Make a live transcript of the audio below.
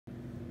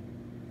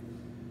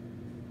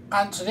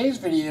On today's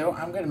video,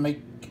 I'm going to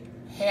make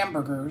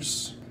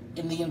hamburgers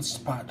in the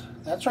Instapot.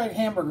 That's right,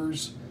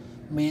 hamburgers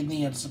made in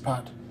the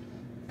Instapot.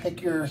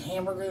 Pick your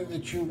hamburger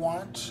that you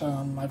want.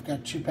 I've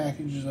got 2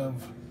 packages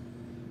of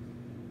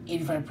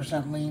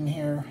 85% lean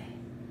here,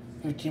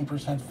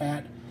 15%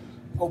 fat.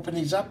 Open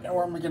these up, and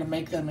we're going to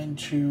make them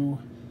into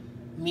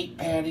meat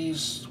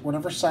patties,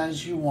 whatever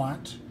size you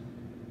want.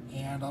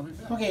 And I'll be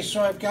back. Okay, so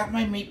I've got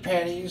my meat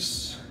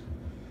patties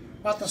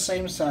about the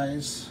same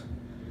size.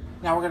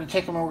 Now we're going to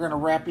take them and we're going to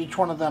wrap each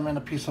one of them in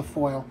a piece of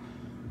foil.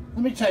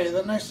 Let me tell you,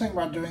 the nice thing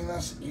about doing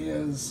this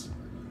is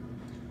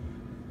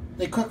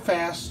they cook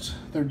fast,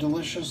 they're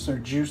delicious, they're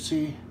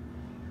juicy,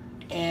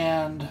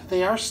 and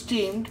they are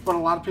steamed, but a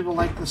lot of people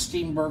like the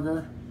steamed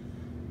burger.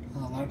 A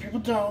lot of people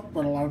don't,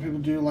 but a lot of people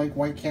do like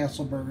White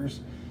Castle burgers.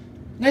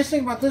 Nice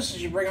thing about this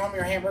is you bring home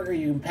your hamburger,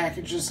 you can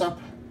package this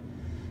up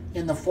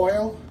in the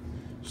foil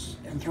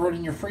and throw it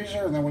in your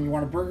freezer, and then when you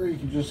want a burger, you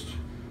can just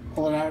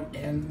pull it out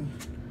and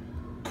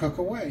cook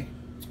away.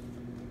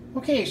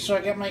 Okay, so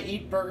I got my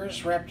 8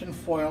 burgers wrapped in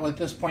foil. At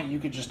this point, you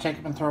could just take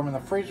them and throw them in the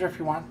freezer if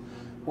you want.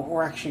 But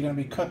we're actually going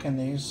to be cooking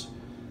these.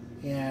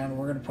 And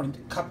we're going to put a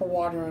cup of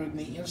water in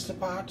the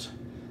Instapot,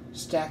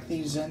 stack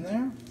these in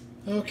there.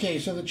 Okay,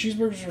 so the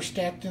cheeseburgers are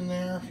stacked in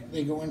there.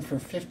 They go in for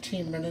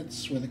 15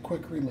 minutes with a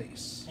quick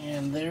release.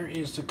 And there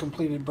is the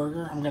completed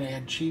burger. I'm going to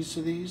add cheese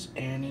to these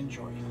and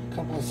enjoy. A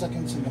couple of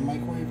seconds in the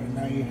microwave, and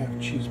now you have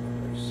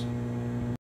cheeseburgers.